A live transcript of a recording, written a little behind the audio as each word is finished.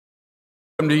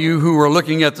To you who are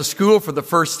looking at the school for the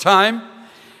first time,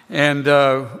 and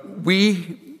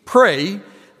we pray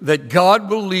that God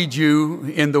will lead you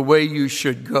in the way you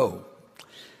should go.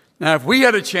 Now, if we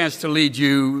had a chance to lead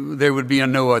you, there would be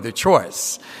no other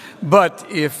choice. But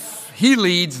if He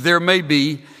leads, there may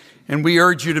be, and we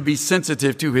urge you to be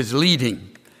sensitive to His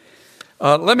leading.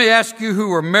 Let me ask you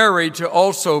who are married to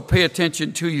also pay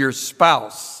attention to your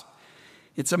spouse.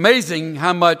 It's amazing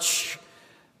how much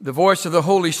the voice of the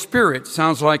Holy Spirit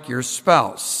sounds like your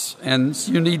spouse, and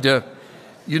you need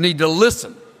to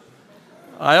listen.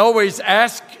 I always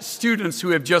ask students who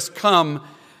have just come,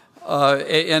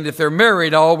 and if they're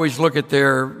married, I always look at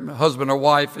their husband or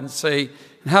wife and say,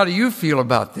 "How do you feel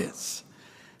about this?"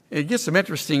 It gets some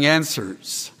interesting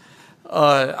answers.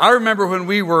 I remember when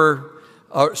we were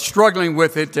struggling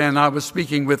with it, and I was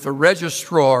speaking with the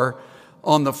registrar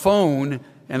on the phone,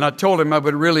 and I told him I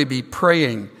would really be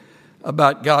praying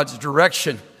about God's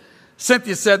direction.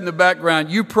 Cynthia said in the background,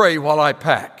 "You pray while I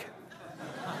pack."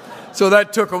 So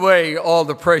that took away all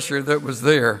the pressure that was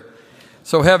there.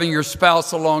 So having your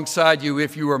spouse alongside you,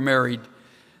 if you are married,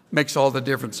 makes all the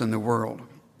difference in the world.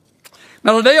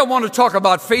 Now today I want to talk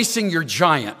about facing your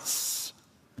giants.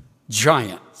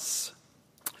 Giants.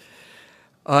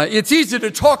 It's easy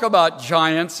to talk about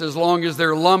giants as long as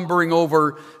they're lumbering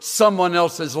over someone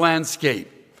else's landscape.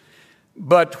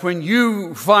 But when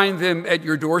you find them at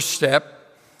your doorstep,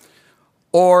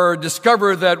 or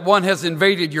discover that one has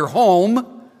invaded your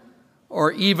home,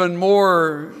 or even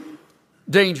more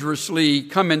dangerously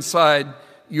come inside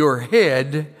your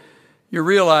head, you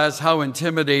realize how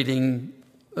intimidating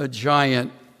a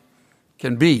giant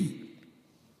can be.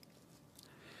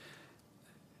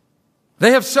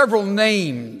 They have several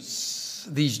names,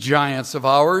 these giants of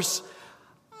ours.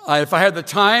 If I had the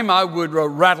time, I would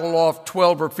rattle off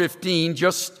 12 or 15,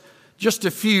 just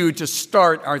a few to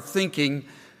start our thinking.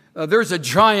 There's a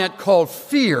giant called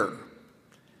fear.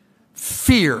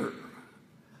 Fear.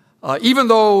 Even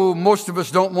though most of us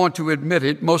don't want to admit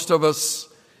it, most of us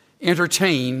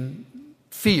entertain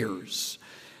fears.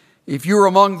 If you're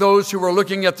among those who are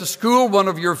looking at the school, one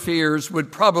of your fears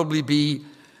would probably be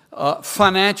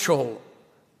financial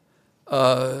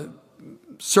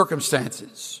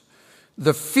circumstances.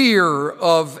 The fear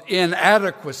of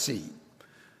inadequacy,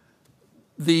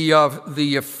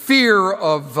 the fear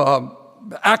of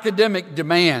academic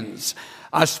demands.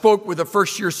 I spoke with a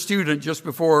first-year student just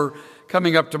before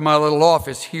coming up to my little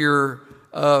office here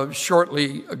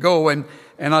shortly ago, and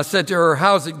I said to her,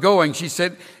 "How's it going?" She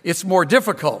said, "It's more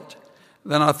difficult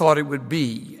than I thought it would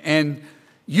be." And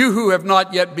you who have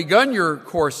not yet begun your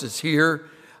courses here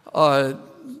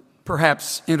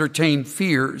perhaps entertain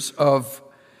fears of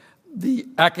the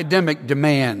academic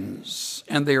demands,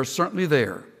 and they are certainly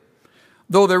there,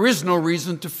 though there is no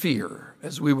reason to fear,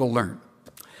 as we will learn.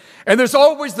 And there's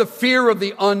always the fear of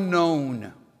the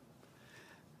unknown,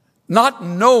 not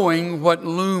knowing what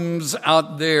looms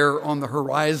out there on the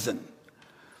horizon.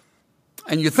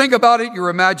 And you think about it, your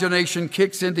imagination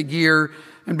kicks into gear,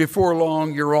 and before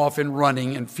long you're off and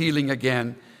running and feeling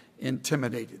again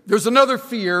intimidated. There's another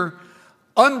fear,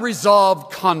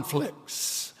 unresolved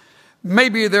conflicts.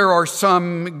 Maybe there are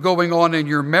some going on in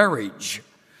your marriage.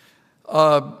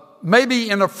 Maybe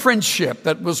in a friendship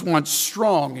that was once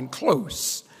strong and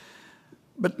close.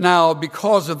 But now,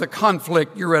 because of the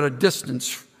conflict, you're at a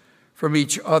distance from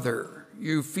each other.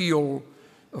 You feel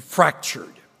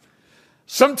fractured.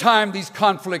 Sometimes these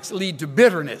conflicts lead to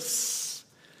bitterness.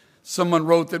 Someone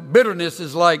wrote that bitterness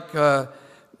is like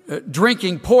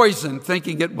drinking poison,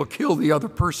 thinking it will kill the other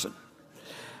person.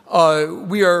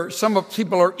 Some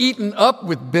people are eaten up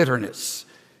with bitterness.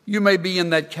 You may be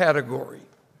in that category.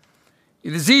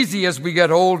 It is easy as we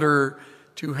get older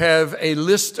to have a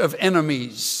list of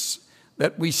enemies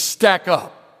that we stack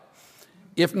up,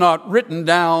 if not written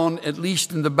down, at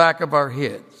least in the back of our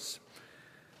heads.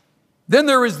 Then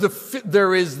there is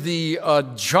the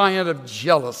giant of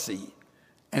jealousy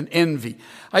and envy.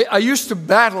 I used to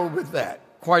battle with that,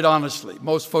 quite honestly.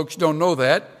 Most folks don't know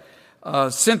that.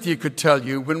 Cynthia could tell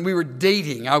you, when we were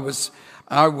dating, I was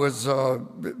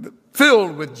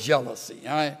filled with jealousy.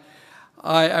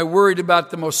 I worried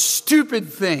about the most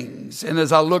stupid things, and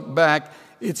as I look back,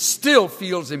 it still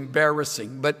feels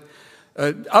embarrassing. But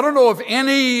I don't know of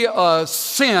any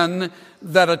sin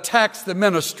that attacks the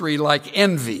ministry like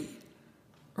envy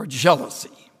or jealousy.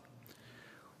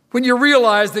 When you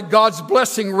realize that God's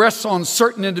blessing rests on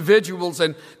certain individuals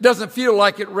and doesn't feel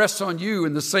like it rests on you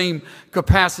in the same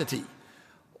capacity,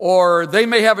 or they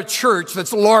may have a church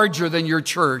that's larger than your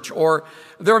church, or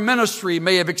their ministry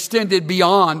may have extended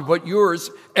beyond what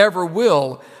yours ever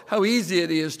will, how easy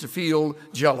it is to feel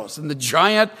jealous. And the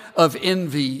giant of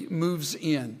envy moves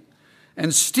in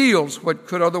and steals what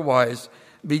could otherwise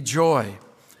be joy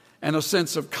and a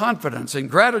sense of confidence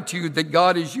and gratitude that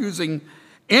God is using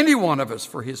any one of us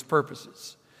for his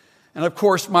purposes. And of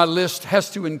course, my list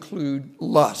has to include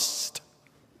lust.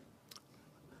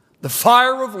 The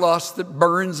fire of lust that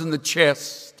burns in the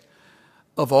chest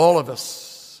of all of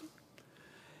us.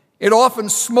 It often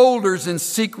smolders in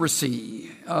secrecy.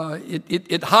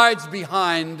 It hides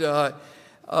behind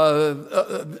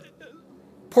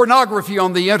pornography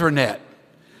on the internet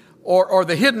or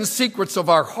the hidden secrets of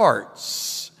our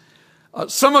hearts.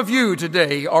 Some of you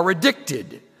today are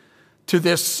addicted to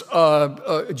this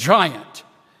giant,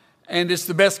 and it's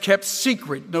the best kept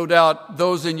secret. No doubt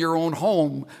those in your own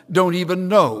home don't even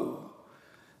know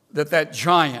that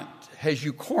giant has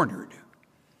you cornered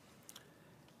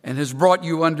and has brought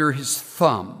you under his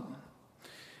thumb.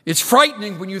 It's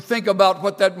frightening when you think about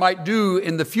what that might do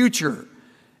in the future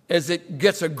as it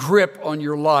gets a grip on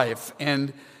your life,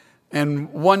 and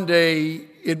one day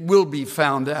it will be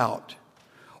found out.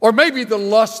 Or maybe the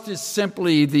lust is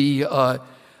simply the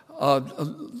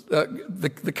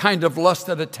kind of lust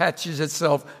that attaches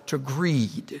itself to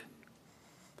greed,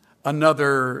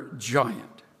 another giant.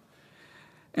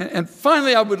 And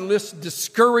finally, I would list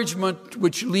discouragement,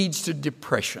 which leads to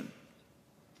depression.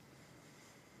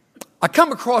 I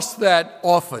come across that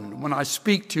often when I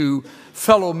speak to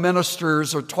fellow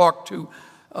ministers or talk to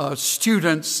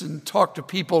students and talk to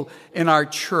people in our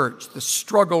church. The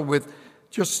struggle with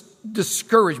just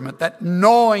discouragement, that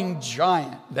gnawing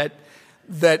giant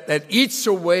that eats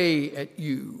away at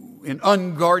you in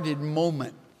unguarded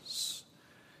moments.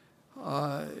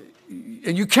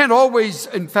 And you can't always,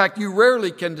 in fact, you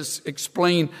rarely can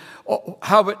explain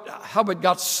how it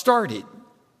got started.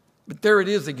 But there it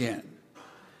is again.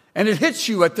 And it hits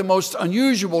you at the most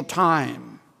unusual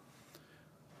time.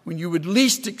 When you would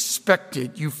least expect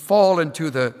it, you fall into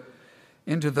the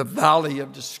valley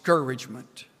of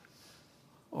discouragement.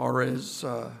 Or as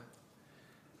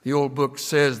the old book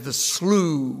says, the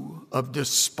slough of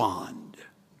despond.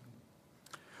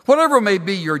 Whatever may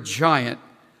be your giant,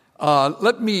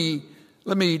 let me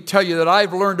tell you that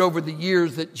I've learned over the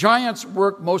years that giants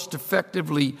work most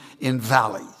effectively in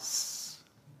valleys.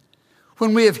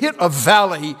 When we have hit a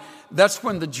valley, that's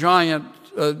when the giant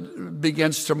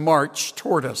begins to march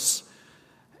toward us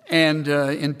and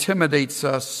intimidates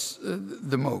us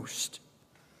the most.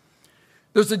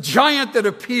 There's a giant that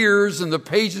appears in the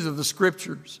pages of the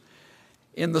Scriptures.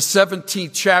 In the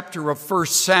 17th chapter of 1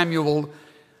 Samuel,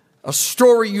 a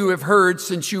story you have heard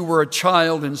since you were a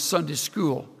child in Sunday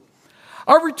school.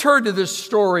 I return to this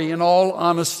story, in all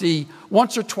honesty,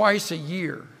 once or twice a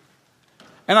year.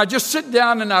 And I just sit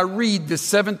down and I read the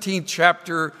 17th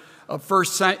chapter of 1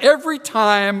 Samuel. Every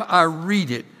time I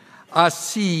read it, I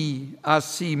see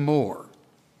more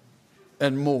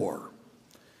and more.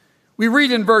 We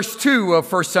read in verse 2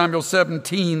 of 1 Samuel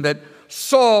 17 that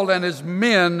Saul and his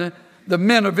men, the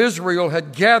men of Israel,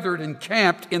 had gathered and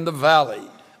camped in the valley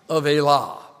of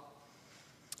Elah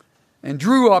and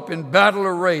drew up in battle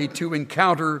array to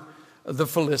encounter the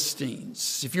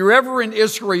Philistines. If you're ever in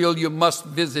Israel, you must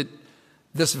visit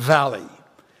this valley.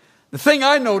 The thing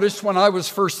I noticed when I was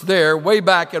first there, way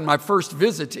back in my first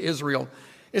visit to Israel,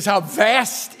 is how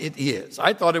vast it is.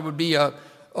 I thought it would be a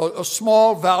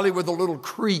small valley with a little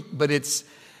creek, but it's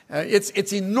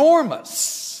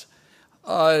enormous,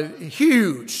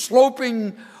 huge,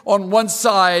 sloping on one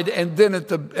side, and then at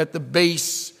the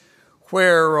base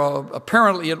where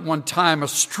apparently at one time a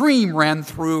stream ran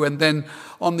through, and then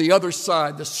on the other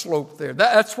side the slope there.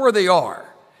 That's where they are.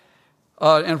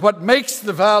 And what makes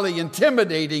the valley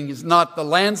intimidating is not the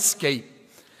landscape.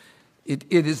 It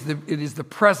is the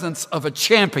presence of a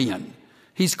champion.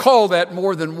 He's called that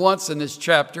more than once in this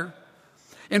chapter.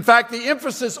 In fact, the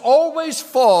emphasis always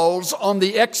falls on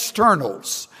the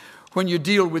externals when you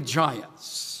deal with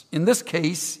giants. In this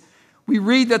case, we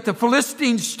read that the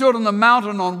Philistines stood on the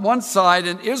mountain on one side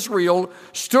and Israel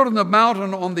stood on the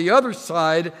mountain on the other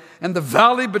side, and the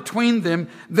valley between them.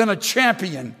 Then a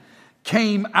champion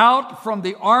came out from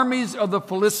the armies of the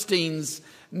Philistines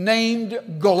named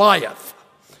Goliath.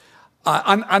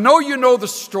 I know you know the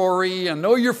story. I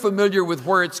know you're familiar with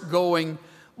where it's going,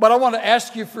 but I want to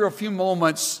ask you for a few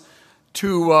moments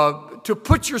to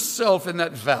put yourself in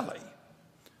that valley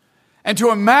and to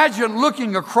imagine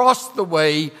looking across the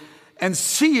way and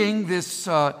seeing this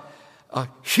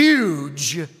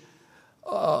huge,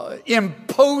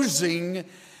 imposing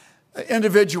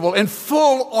individual in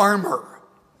full armor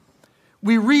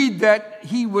We read that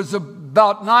he was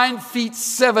about 9 feet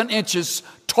 7 inches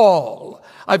tall.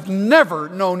 I've never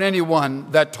known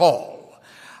anyone that tall.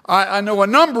 I know a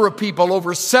number of people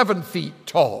over 7 feet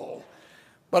tall,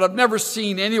 but I've never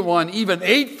seen anyone even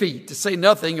 8 feet, to say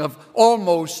nothing of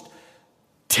almost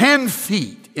 10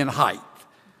 feet in height.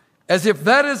 As if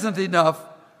that isn't enough,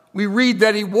 we read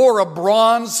that he wore a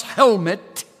bronze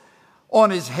helmet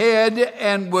on his head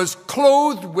and was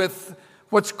clothed with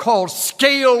what's called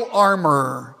scale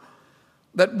armor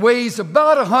that weighs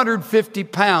about 150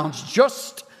 pounds,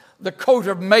 just the coat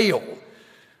of mail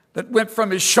that went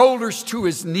from his shoulders to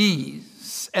his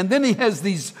knees. And then he has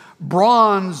these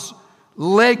bronze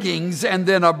leggings and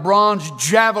then a bronze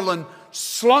javelin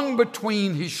slung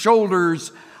between his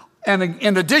shoulders. And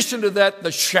in addition to that,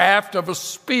 the shaft of a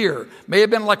spear, may have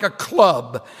been like a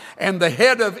club, and the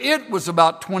head of it was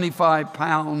about 25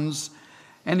 pounds.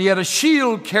 And he had a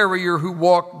shield carrier who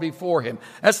walked before him.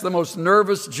 That's the most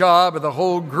nervous job of the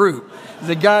whole group.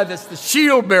 The guy that's the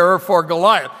shield bearer for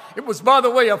Goliath. It was, by the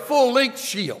way, a full-length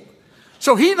shield.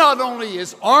 So he not only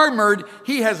is armored,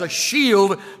 he has a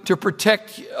shield to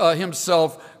protect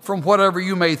himself from whatever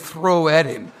you may throw at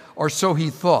him, or so he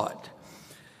thought.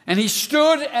 And he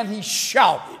stood and he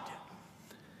shouted.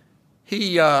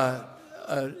 He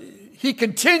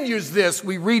continues this,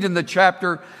 we read in the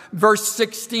chapter, verse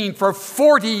 16, for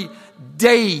 40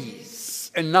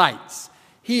 days and nights.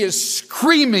 He is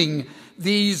screaming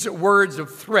these words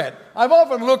of threat. I've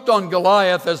often looked on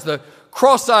Goliath as the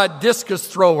cross-eyed discus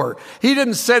thrower. He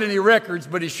didn't set any records,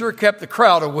 but he sure kept the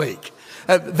crowd awake.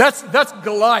 That's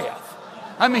Goliath.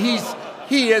 I mean,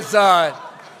 he's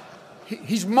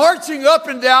marching up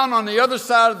and down on the other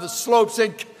side of the slope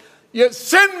saying,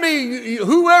 send me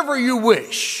whoever you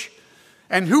wish.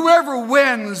 And whoever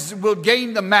wins will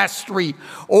gain the mastery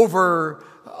over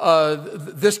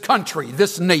this country,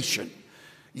 this nation.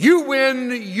 You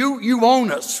win, you own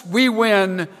us. We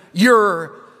win,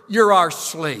 you're our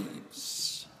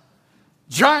slaves.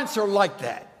 Giants are like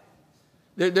that.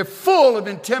 They're full of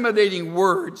intimidating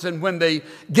words. And when they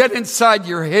get inside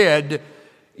your head,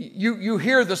 you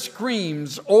hear the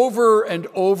screams over and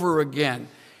over again.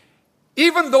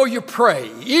 Even though you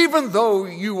pray, even though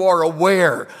you are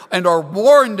aware and are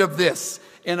warned of this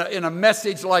in a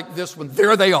message like this one,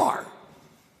 there they are.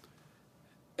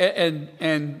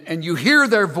 And you hear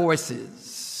their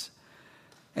voices.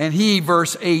 And he,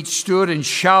 verse 8, stood and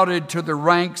shouted to the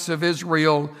ranks of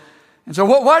Israel and said,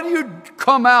 why do you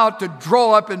come out to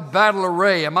draw up in battle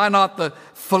array? Am I not the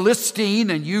Philistine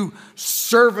and you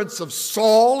servants of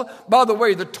Saul? By the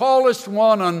way, the tallest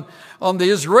one on the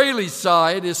Israeli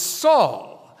side is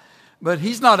Saul, but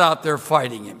he's not out there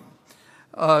fighting him.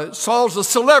 Saul's a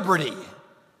celebrity.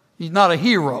 He's not a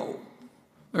hero.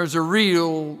 There's a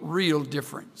real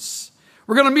difference.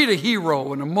 We're going to meet a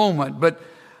hero in a moment, but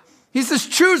he says,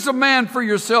 choose a man for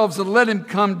yourselves and let him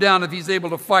come down. If he's able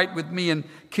to fight with me and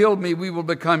kill me, we will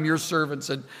become your servants,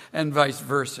 and vice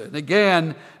versa. And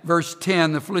again, verse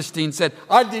 10, the Philistine said,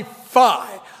 I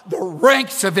defy the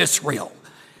ranks of Israel.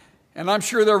 And I'm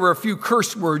sure there were a few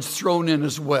curse words thrown in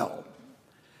as well.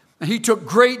 And he took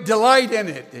great delight in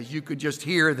it, as you could just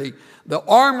hear the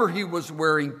armor he was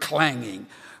wearing clanging.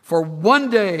 For one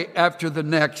day after the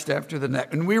next.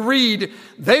 And we read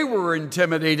they were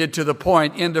intimidated to the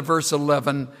point, into verse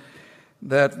 11,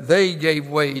 that they gave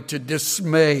way to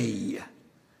dismay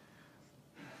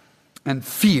and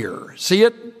fear. See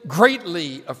it?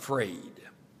 Greatly afraid.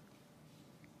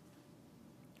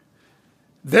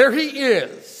 There he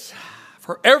is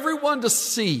for everyone to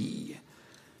see.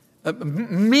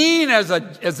 Mean as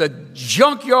a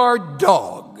junkyard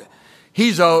dog.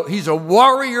 He's a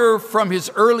warrior from his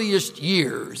earliest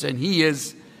years, and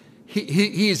he's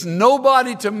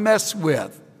nobody to mess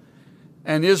with.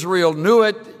 And Israel knew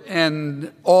it,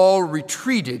 and all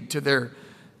retreated to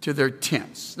their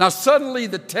tents. Now suddenly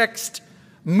the text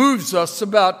moves us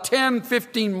about 10,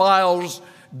 15 miles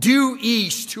due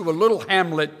east to a little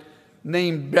hamlet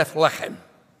named Bethlehem.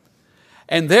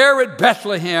 And there at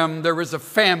Bethlehem there is a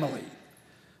family.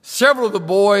 Several of the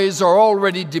boys are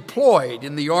already deployed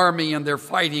in the army, and they're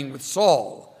fighting with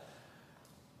Saul.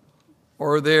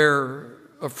 Or they're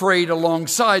afraid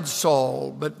alongside Saul,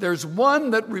 but there's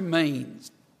one that remains.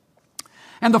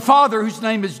 And the father, whose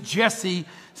name is Jesse,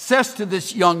 says to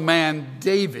this young man,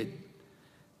 David,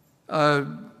 I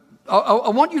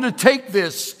want you to take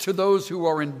this to those who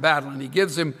are in battle. And he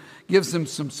gives him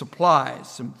some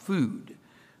supplies, some food.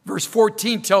 Verse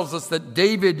 14 tells us that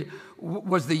David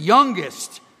was the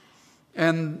youngest,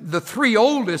 and the three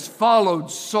oldest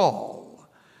followed Saul.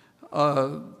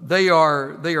 They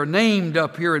are named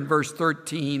up here in verse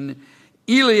 13,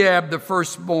 Eliab the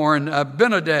firstborn,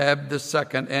 Abinadab the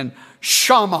second, and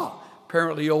Shammah,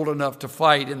 apparently old enough to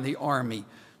fight in the army.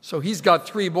 So he's got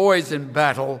 3 boys in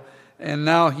battle, and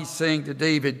now he's saying to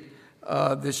David,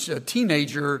 this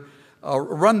teenager,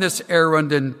 run this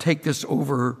errand and take this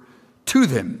over to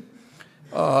them.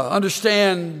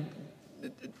 Understand,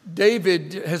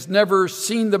 David has never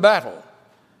seen the battle.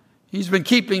 He's been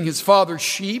keeping his father's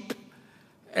sheep,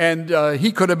 and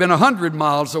he could have been 100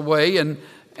 miles away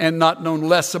and not known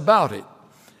less about it.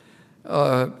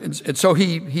 And so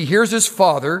he hears his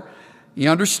father. He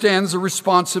understands the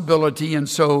responsibility, and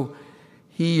so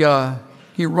he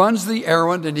runs the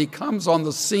errand, and he comes on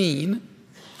the scene,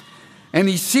 and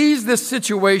he sees this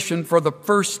situation for the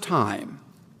first time.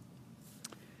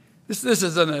 This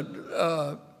is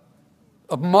a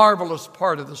marvelous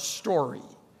part of the story.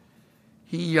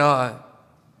 He's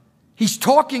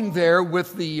talking there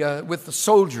with the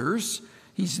soldiers.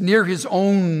 He's near his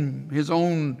own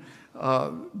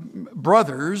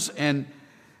brothers, and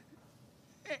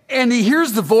he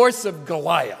hears the voice of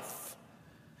Goliath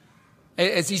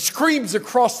as he screams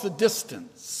across the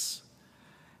distance.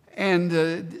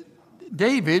 And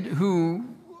David, who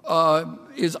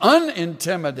is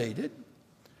unintimidated,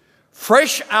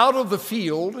 fresh out of the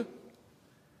field,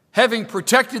 having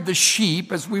protected the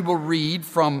sheep, as we will read,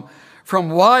 from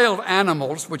wild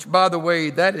animals, which, by the way,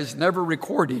 that is never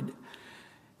recorded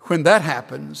when that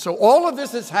happens. So all of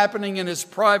this is happening in his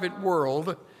private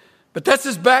world, but that's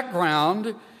his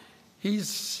background.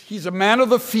 He's a man of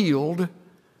the field.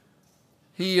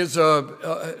 He is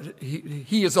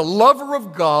a lover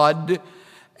of God,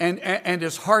 and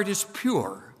his heart is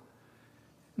pure.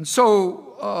 And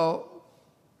so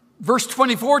verse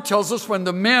 24 tells us when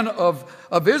the men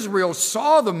of Israel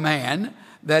saw the man,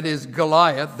 that is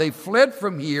Goliath, they fled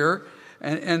from here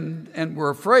and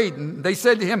were afraid. And they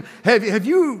said to him, have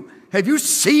you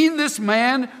seen this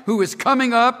man who is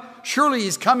coming up? Surely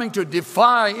he's coming to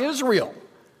defy Israel.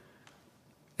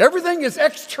 Everything is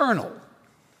external.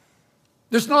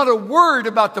 There's not a word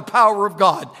about the power of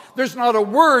God. There's not a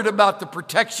word about the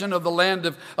protection of the land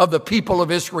of the people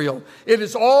of Israel. It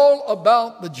is all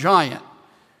about the giant.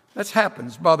 That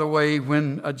happens, by the way,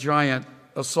 when a giant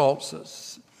assaults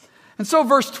us. And so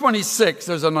verse 26,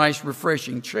 there's a nice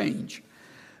refreshing change.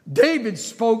 David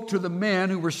spoke to the men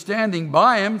who were standing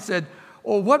by him and said,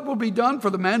 "Oh, what will be done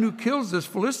for the man who kills this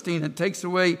Philistine and takes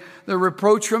away the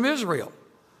reproach from Israel?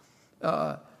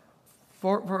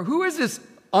 For who is this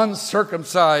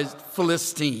uncircumcised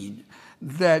Philistine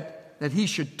that he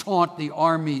should taunt the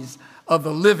armies of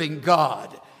the living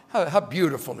God?" How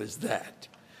beautiful is that?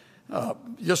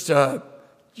 Just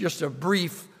a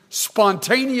brief,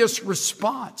 spontaneous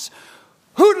response.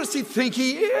 Who does he think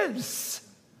he is?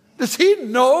 Does he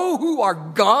know who our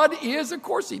God is? Of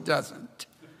course he doesn't.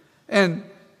 And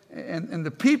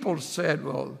the people said,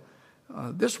 "Well,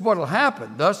 this is what will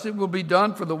happen. Thus it will be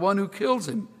done for the one who kills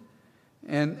him."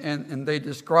 And they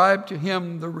described to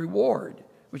him the reward,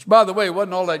 which, by the way,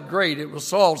 wasn't all that great. It was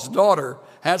Saul's daughter.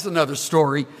 That's another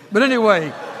story. But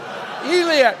anyway,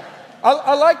 Eliab.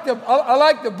 I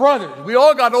like the brothers. We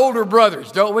all got older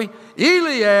brothers, don't we?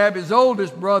 Eliab, his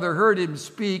oldest brother, heard him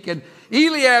speak, and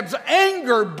Eliab's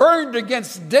anger burned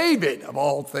against David, of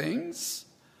all things.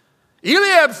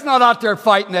 Eliab's not out there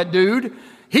fighting that dude.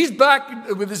 He's back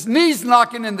with his knees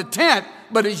knocking in the tent,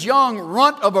 but his young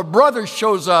runt of a brother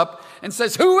shows up and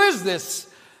says, "Who is this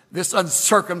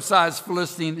uncircumcised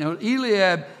Philistine?" You know,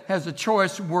 Eliab has a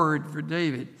choice word for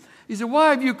David. He said, "Why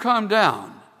have you come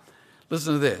down?"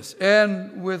 Listen to this.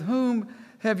 "And with whom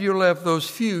have you left those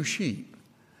few sheep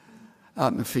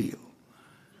out in the field?"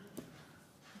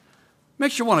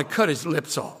 Makes you want to cut his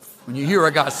lips off when you hear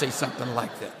a guy say something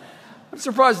like that. I'm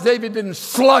surprised David didn't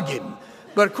slug him.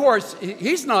 But of course,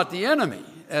 he's not the enemy.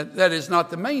 That is not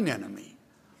the main enemy.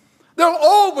 There'll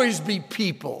always be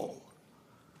people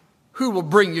who will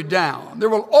bring you down. There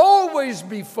will always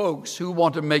be folks who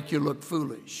want to make you look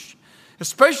foolish.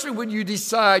 Especially when you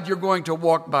decide you're going to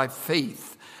walk by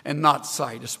faith and not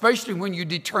sight. Especially when you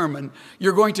determine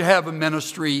you're going to have a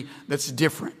ministry that's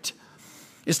different.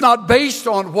 It's not based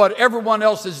on what everyone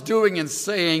else is doing and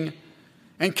saying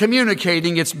and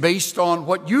communicating. It's based on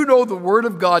what you know the Word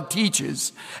of God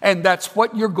teaches. And that's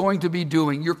what you're going to be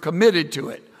doing. You're committed to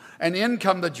it. And in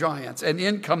come the giants. And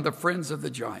in come the friends of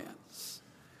the giants.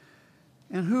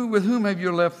 "And with whom have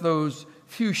you left those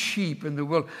few sheep in the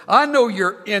wilderness?" I know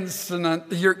your insolence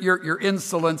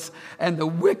and the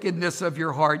wickedness of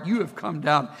your heart. You have come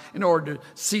down in order to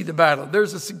see the battle.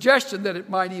 There's a suggestion that it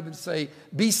might even say,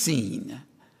 "Be seen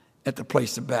at the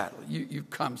place of battle." You've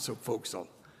come so folks will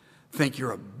think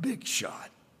you're a big shot.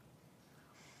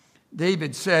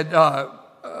 David said,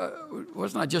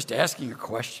 wasn't I just asking a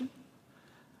question?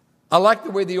 I like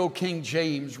the way the old King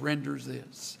James renders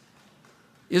this.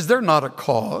 Is there not a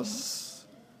cause?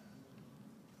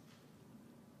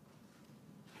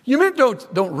 You men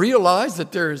don't realize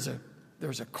that there's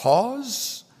a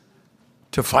cause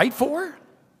to fight for?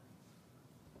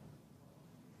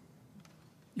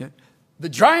 Yeah. The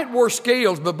giant wore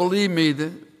scales, but believe me,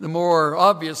 the more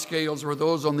obvious scales were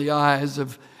those on the eyes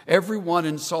of everyone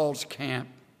in Saul's camp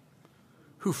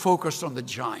who focused on the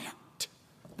giant.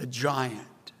 The giant.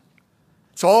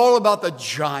 It's all about the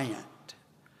giant.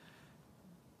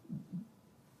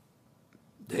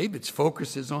 David's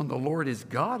focus is on the Lord his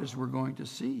God, as we're going to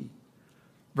see.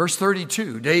 Verse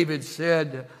 32, David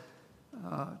said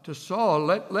to Saul,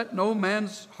 let no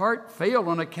man's heart fail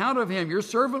on account of him. Your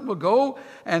servant will go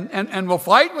and will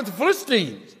fight with the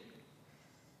Philistines.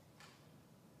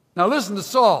 Now listen to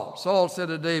Saul. Saul said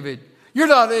to David, you're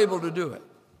not able to do it.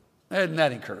 Isn't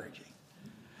that encouraging?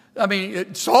 I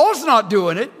mean, Saul's not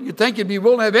doing it. You'd think he'd be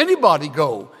willing to have anybody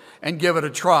go and give it a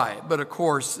try. But of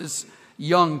course, this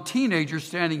young teenager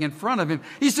standing in front of him,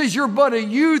 he says, you're but a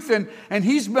youth, and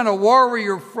he's been a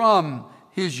warrior from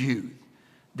his youth.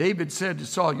 David said to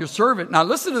Saul, your servant, now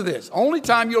listen to this, only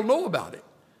time you'll know about it.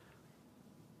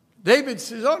 David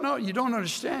says, oh no, you don't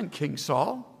understand, King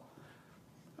Saul.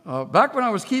 Back when I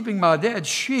was keeping my dad's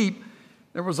sheep,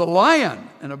 there was a lion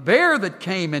and a bear that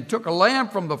came and took a lamb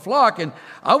from the flock, and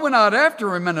I went out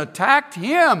after him and attacked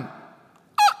him.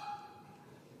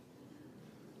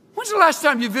 When's the last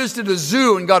time you visited a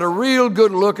zoo and got a real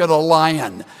good look at a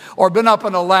lion, or been up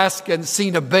in Alaska and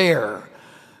seen a bear?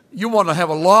 You want to have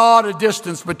a lot of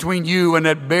distance between you and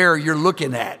that bear you're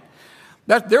looking at.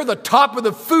 They're the top of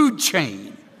the food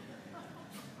chain.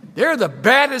 They're the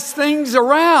baddest things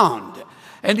around.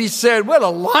 And he said, well,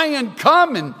 a lion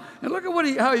come and look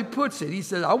at how he puts it. He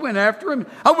said, I went after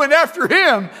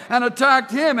him and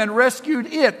attacked him and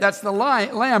rescued it. That's the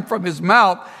lamb from his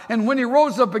mouth. And when he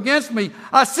rose up against me,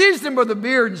 I seized him by the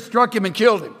beard and struck him and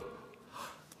killed him.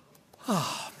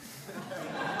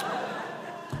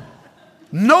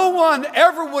 No one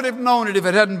ever would have known it if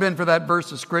it hadn't been for that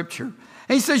verse of scripture. And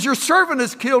he says, your servant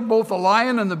has killed both the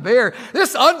lion and the bear.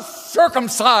 This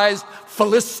uncircumcised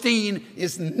Philistine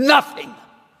is nothing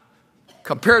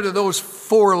compared to those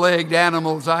four-legged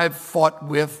animals I've fought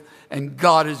with, and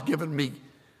God has given me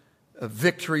a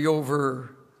victory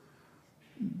over.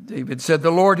 David said,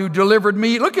 the Lord who delivered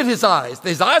me, look at his eyes.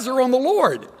 His eyes are on the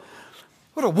Lord.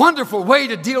 What a wonderful way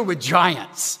to deal with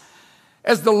giants.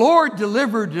 As the Lord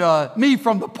delivered me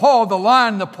from the paw of the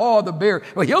lion, the paw of the bear,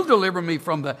 well, he'll deliver me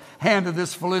from the hand of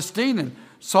this Philistine. And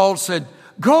Saul said,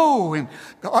 go, and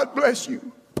God bless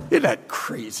you. Isn't that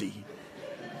crazy?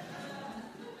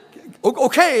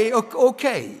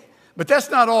 Okay. But that's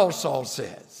not all Saul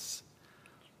says.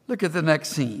 Look at the next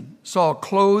scene. Saul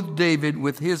clothed David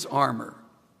with his armor.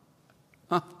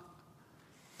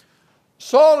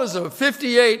 Saul is a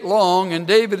 58 long, and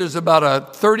David is about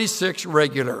a 36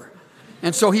 regular.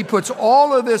 And so he puts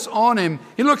all of this on him.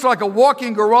 He looks like a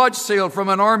walking garage sale from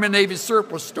an Army Navy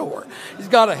surplus store. He's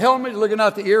got a helmet looking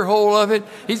out the ear hole of it.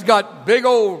 He's got big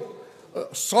old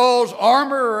Saul's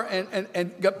armor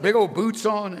and got big old boots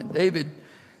on. And David,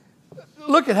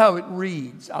 look at how it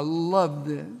reads. I love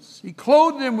this. He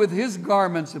clothed him with his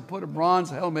garments and put a bronze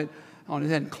helmet on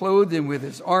his head, and clothed him with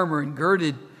his armor and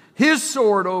girded his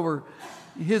sword over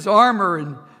his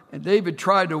armor. And David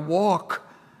tried to walk,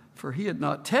 for he had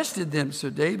not tested them. So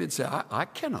David said, I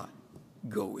cannot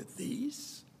go with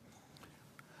these.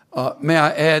 May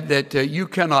I add that you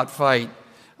cannot fight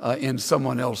in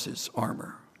someone else's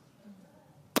armor.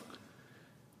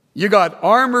 You got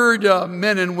armored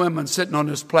men and women sitting on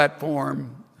this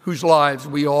platform whose lives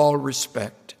we all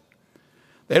respect.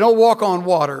 They don't walk on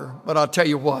water, but I'll tell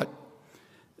you what,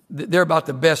 they're about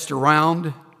the best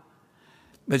around.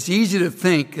 But it's easy to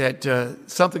think that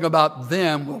something about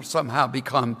them will somehow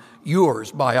become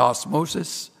yours by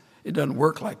osmosis. It doesn't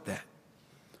work like that.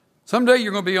 Someday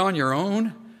you're going to be on your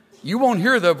own. You won't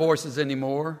hear their voices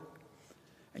anymore.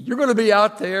 And you're going to be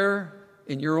out there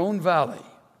in your own valley.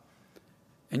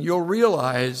 And you'll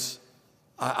realize,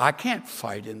 I can't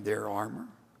fight in their armor.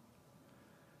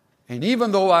 And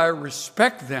even though I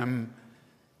respect them,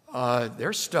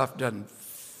 their stuff doesn't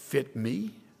fit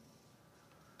me.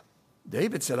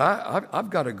 David said, I've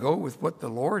got to go with what the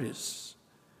Lord has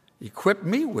equipped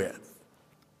me with.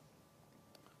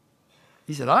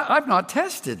 He said, I've not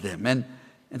tested them. And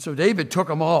so David took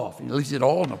them off. He laid it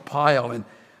all in a pile. And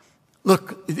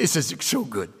look, this is so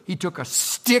good. He took a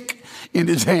stick in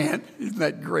his hand. Isn't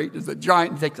that great? As a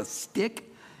giant, he takes a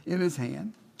stick in his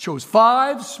hand, chose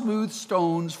 5 smooth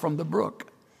stones from the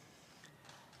brook,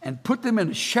 and put them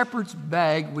in a shepherd's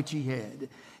bag which he had,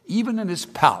 even in his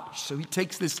pouch. So he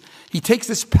takes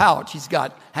this pouch he's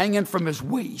got hanging from his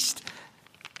waist,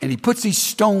 and he puts these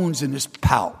stones in his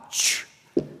pouch.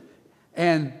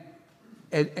 And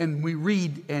we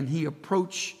read, and he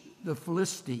approached the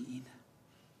Philistine.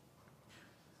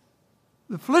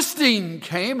 The Philistine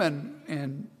came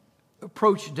and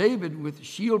approached David with a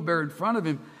shield bearer in front of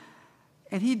him,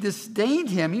 and he disdained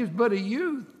him. He was but a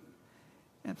youth.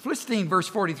 And Philistine, verse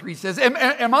 43 says,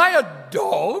 am I a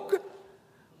dog?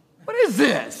 What is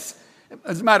this?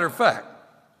 As a matter of fact,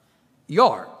 you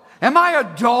are. Am I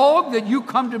a dog that you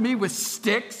come to me with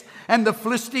sticks? And the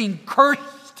Philistine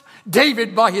cursed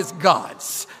David by his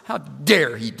gods. How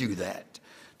dare he do that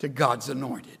to God's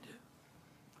anointed?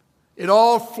 It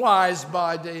all flies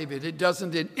by David. It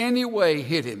doesn't in any way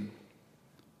hit him.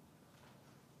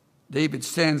 David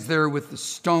stands there with the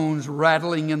stones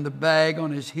rattling in the bag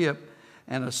on his hip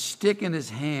and a stick in his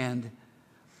hand.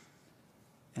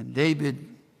 And David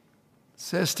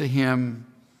says to him,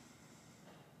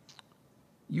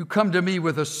 you come to me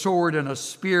with a sword and a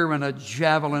spear and a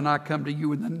javelin. I come to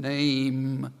you in the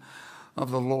name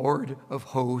of the Lord of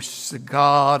hosts, the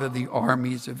God of the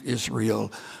armies of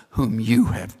Israel, whom you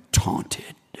have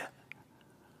taunted.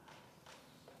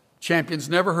 Champions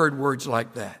never heard words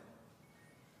like that.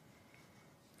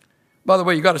 By the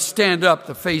way, you got to stand up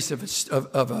the face of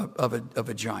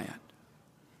a giant,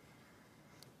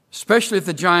 especially if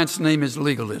the giant's name is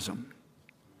legalism.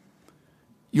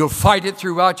 You'll fight it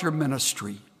throughout your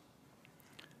ministry.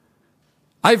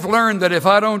 I've learned that if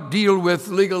I don't deal with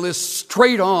legalists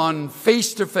straight on,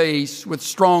 face to face, with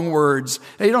strong words,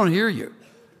 they don't hear you.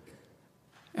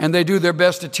 And they do their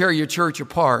best to tear your church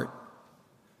apart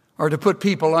or to put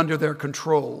people under their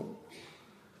control.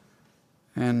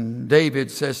 And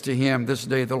David says to him, this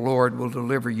day the Lord will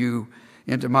deliver you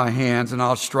into my hands, and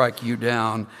I'll strike you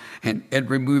down and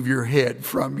remove your head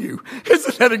from you.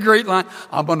 Isn't that a great line?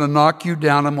 I'm going to knock you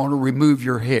down. I'm going to remove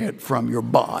your head from your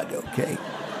bod, okay?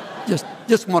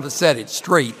 Just want to set it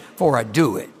straight before I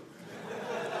do it.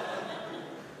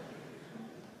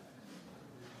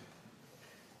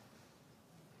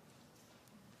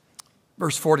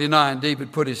 Verse 49,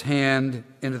 David put his hand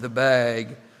into the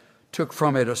bag, took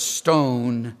from it a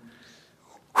stone.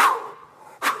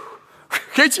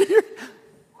 Can't you hear?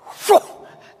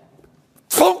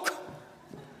 Funk!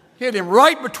 Hit him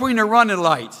right between the running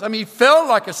lights. I mean, he fell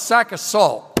like a sack of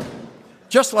salt.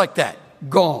 Just like that.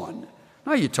 Gone.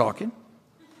 Now you're talking.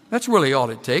 That's really all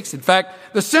it takes. In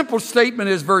fact, the simple statement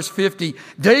is verse 50.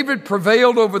 David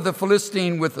prevailed over the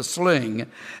Philistine with a sling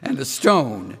and a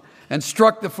stone and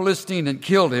struck the Philistine and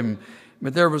killed him.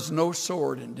 But there was no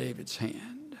sword in David's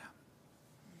hand.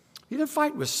 He didn't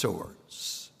fight with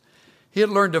swords. He had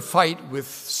learned to fight with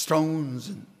stones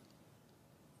and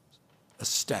a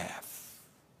staff.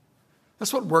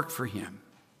 That's what worked for him.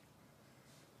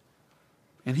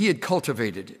 And he had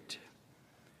cultivated it.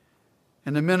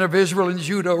 And the men of Israel and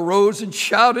Judah arose and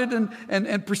shouted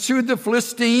and pursued the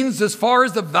Philistines as far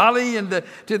as the valley and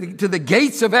to the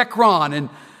gates of Ekron. And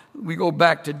we go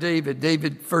back to David.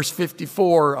 David, verse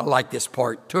 54, I like this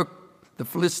part, took the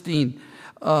Philistine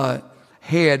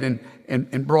head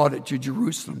and brought it to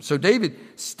Jerusalem. So David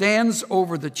stands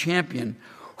over the champion,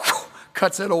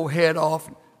 cuts that old head off,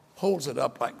 holds it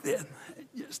up like this.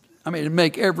 It'd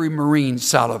make every Marine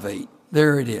salivate.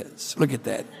 There it is. Look at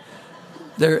that.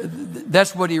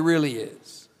 That's what he really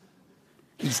is.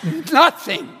 He's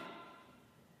nothing.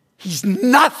 He's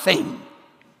nothing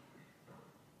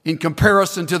in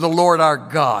comparison to the Lord our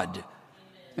God.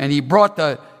 And he brought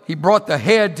the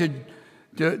head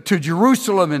to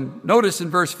Jerusalem. And notice in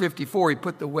verse 54, he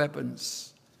put the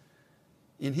weapons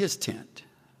in his tent,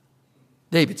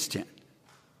 David's tent.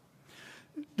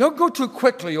 Don't go too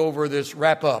quickly over this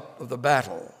wrap up of the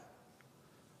battle.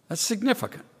 That's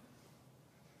significant.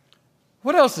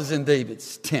 What else is in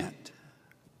David's tent?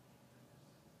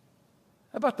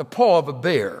 How about the paw of a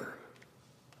bear?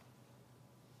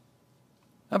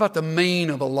 How about the mane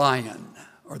of a lion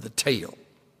or the tail?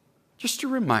 Just a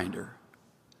reminder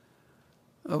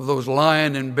of those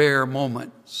lion and bear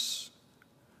moments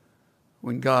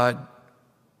when God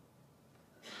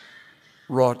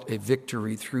wrought a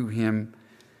victory through him.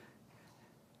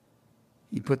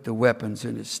 He put the weapons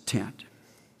in his tent.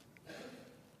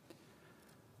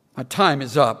 My time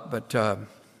is up, but I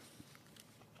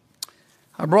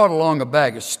brought along a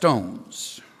bag of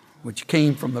stones, which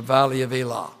came from the valley of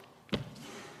Elah.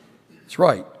 That's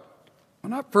right.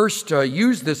 When I first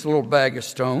used this little bag of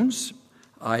stones,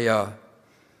 I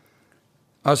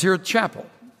was here at chapel,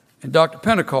 and Dr.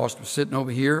 Pentecost was sitting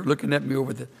over here looking at me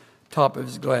over the top of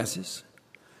his glasses.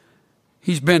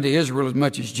 He's been to Israel as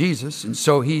much as Jesus, and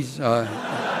so he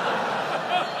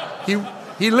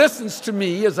listens to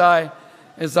me as I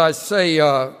say,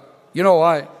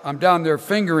 I'm down there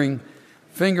fingering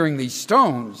these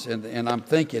stones, and I'm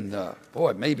thinking,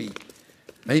 boy, maybe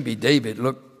David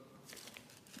looked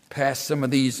past some of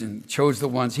these and chose the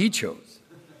ones he chose.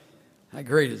 How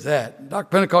great is that? Dr.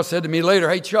 Pentecost said to me later,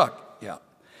 hey, Chuck, yeah.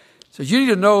 Says, you need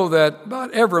to know that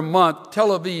about every month, Tel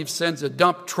Aviv sends a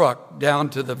dump truck down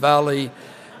to the valley,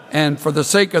 and for the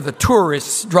sake of the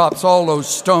tourists, drops all those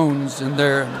stones in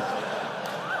there.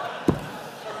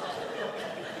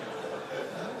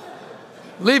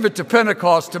 Leave it to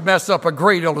Pentecost to mess up a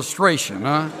great illustration,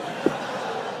 huh?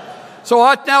 So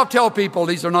I now tell people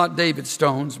these are not David's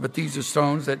stones, but these are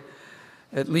stones that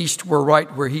at least were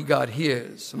right where he got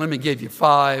his. Let me give you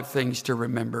 5 things to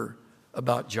remember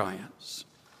about giants.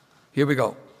 Here we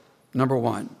go. Number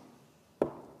 1.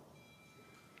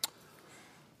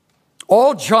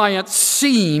 All giants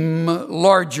seem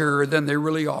larger than they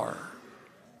really are.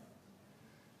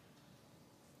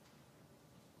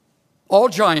 All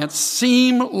giants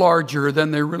seem larger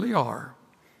than they really are.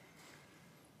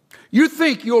 You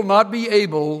think you'll not be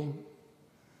able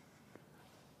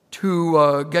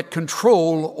to get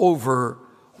control over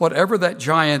whatever that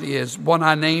giant is, one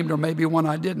I named or maybe one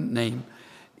I didn't name.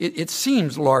 It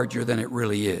seems larger than it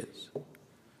really is.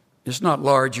 It's not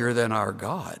larger than our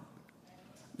God.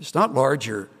 It's not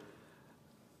larger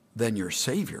than your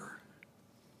Savior.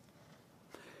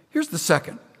 Here's the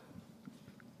second.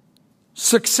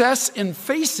 Success in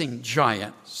facing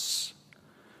giants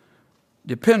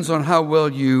depends on how well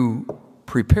you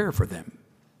prepare for them.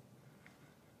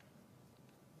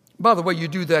 By the way, you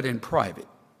do that in private.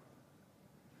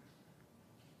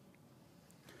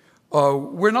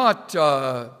 We're not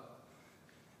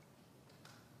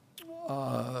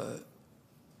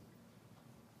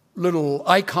little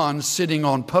icons sitting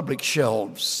on public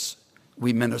shelves,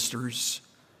 we ministers.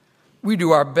 We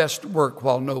do our best work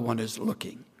while no one is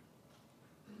looking.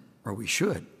 Or we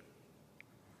should.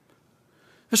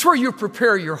 That's where you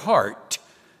prepare your heart.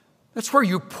 That's where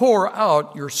you pour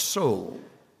out your soul.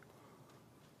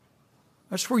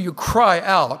 That's where you cry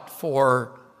out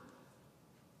for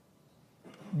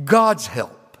God's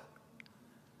help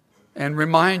and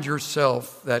remind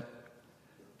yourself that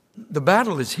the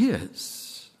battle is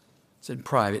His. It's in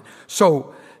private.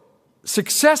 So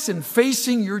success in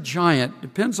facing your giant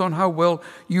depends on how well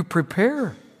you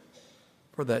prepare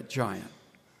for that giant.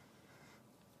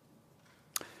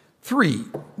 3,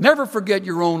 never forget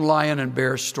your own lion and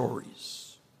bear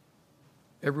stories.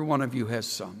 Every one of you has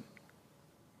some.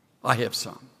 I have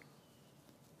some.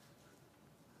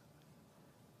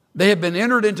 They have been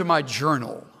entered into my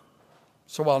journal,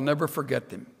 so I'll never forget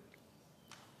them.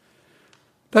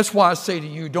 That's why I say to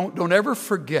you, don't ever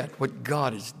forget what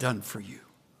God has done for you.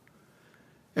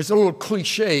 It's a little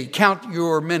cliche, count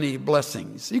your many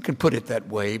blessings. You can put it that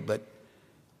way, but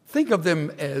think of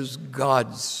them as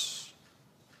God's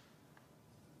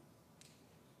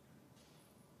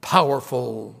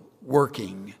powerful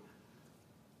working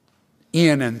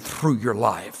in and through your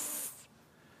life.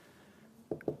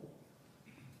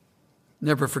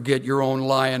 Never forget your own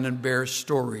lion and bear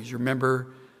stories. Remember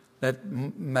that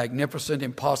magnificent,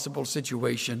 impossible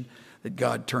situation that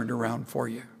God turned around for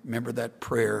you. Remember that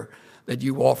prayer that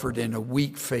you offered in a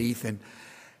weak faith,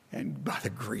 and by the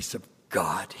grace of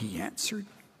God, He answered.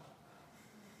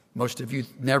 Most of you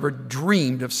never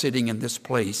dreamed of sitting in this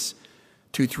place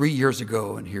 2-3 years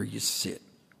ago, and here you sit.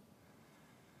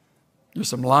 There's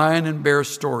some lion and bear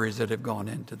stories that have gone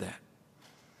into that.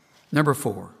 Number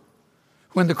 4,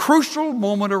 when the crucial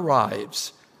moment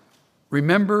arrives,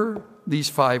 remember these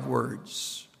 5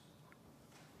 words.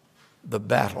 The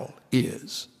battle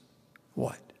is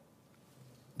what?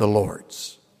 The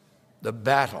Lord's. The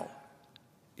battle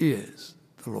is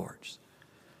the Lord's.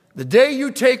 The day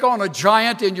you take on a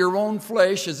giant in your own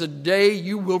flesh is a day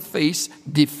you will face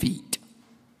defeat.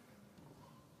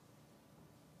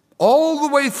 All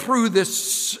the way through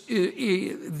this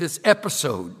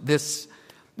episode, this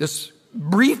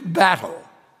brief battle,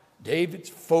 David's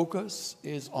focus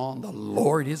is on the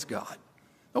Lord his God.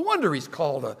 No wonder he's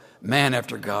called a man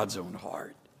after God's own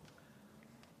heart.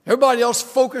 Everybody else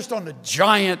focused on the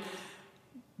giant.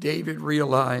 David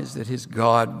realized that his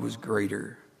God was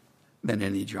greater than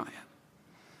any giant.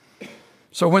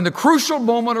 So when the crucial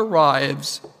moment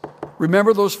arrives,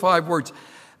 remember those 5 words.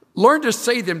 Learn to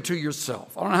say them to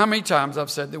yourself. I don't know how many times I've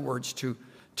said the words to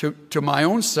my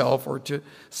own self or to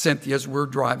Cynthia as we're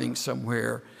driving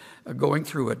somewhere, going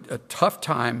through a tough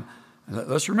time.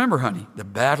 Let's remember, honey, the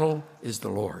battle is the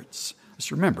Lord's.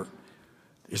 Let's remember,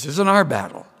 this isn't our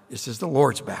battle. This is the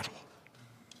Lord's battle.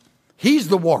 He's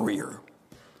the warrior.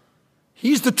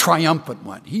 He's the triumphant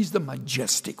one. He's the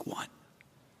majestic one.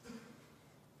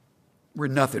 We're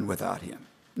nothing without him.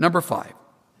 Number 5.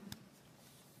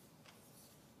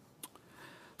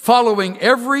 Following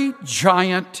every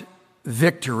giant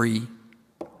victory,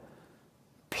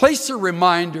 place a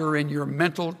reminder in your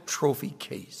mental trophy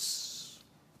case.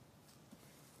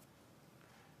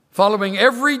 Following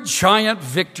every giant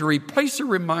victory, place a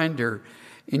reminder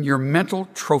in your mental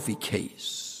trophy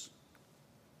case.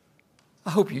 I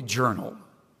hope you journal.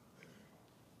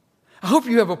 I hope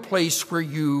you have a place where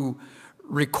you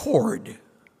record.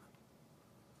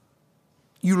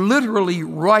 You literally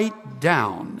write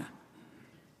down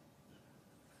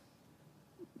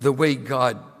the way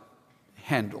God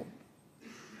handled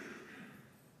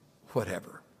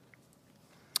whatever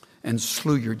and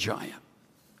slew your giant.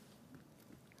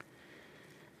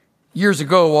 Years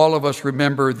ago, all of us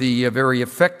remember the very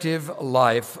effective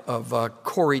life of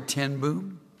Corrie ten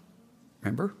Boom.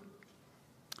 Remember?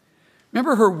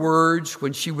 Remember her words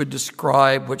when she would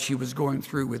describe what she was going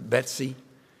through with Betsy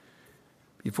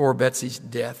before Betsy's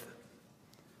death?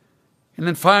 And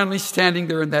then finally standing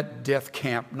there in that death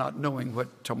camp, not knowing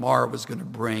what tomorrow was going to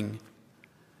bring,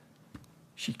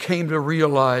 she came to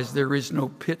realize there is no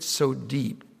pit so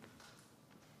deep,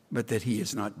 but that he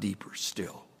is not deeper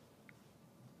still.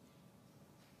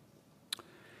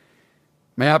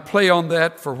 May I play on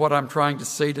that for what I'm trying to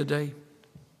say today?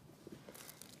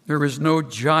 There is no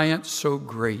giant so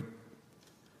great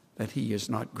that he is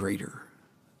not greater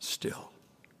still.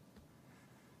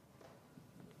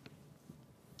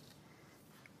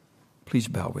 Please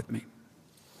bow with me.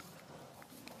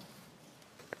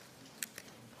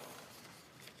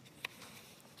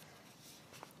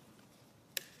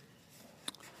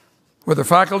 Whether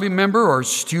faculty member or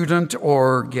student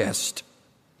or guest,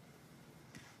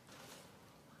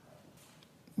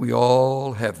 we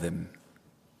all have them.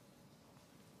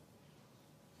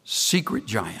 Secret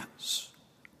giants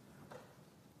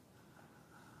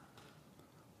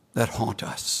that haunt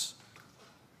us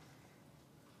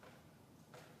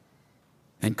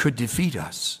and could defeat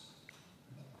us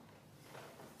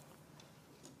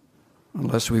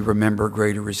unless we remember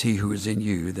greater is he who is in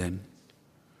you than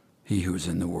he who is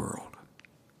in the world.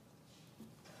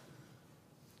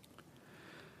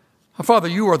 Father,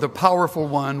 you are the powerful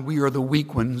one. We are the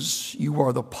weak ones. You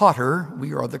are the potter.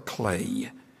 We are the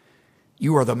clay.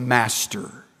 You are the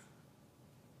master.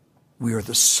 We are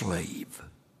the slave.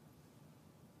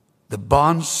 The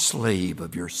bond slave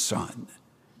of your Son,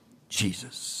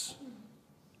 Jesus.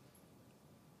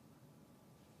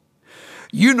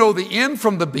 You know the end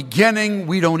from the beginning.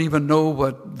 We don't even know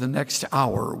what the next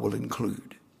hour will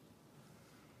include.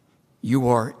 You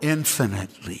are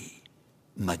infinitely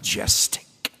majestic.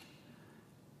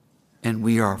 And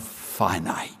we are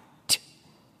finite,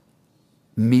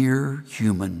 mere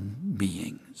human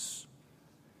beings,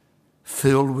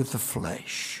 filled with the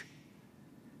flesh,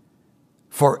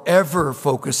 forever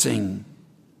focusing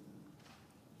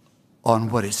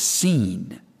on what is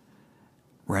seen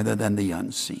rather than the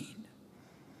unseen.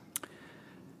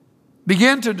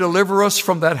 Begin to deliver us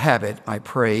from that habit, I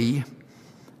pray,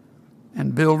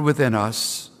 and build within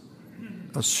us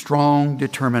a strong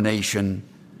determination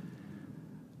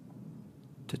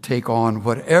to take on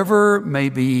whatever may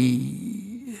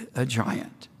be a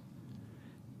giant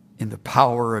in the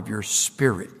power of your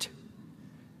Spirit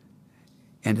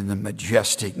and in the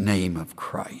majestic name of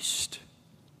Christ.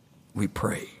 We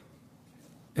pray.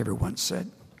 Everyone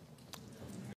said.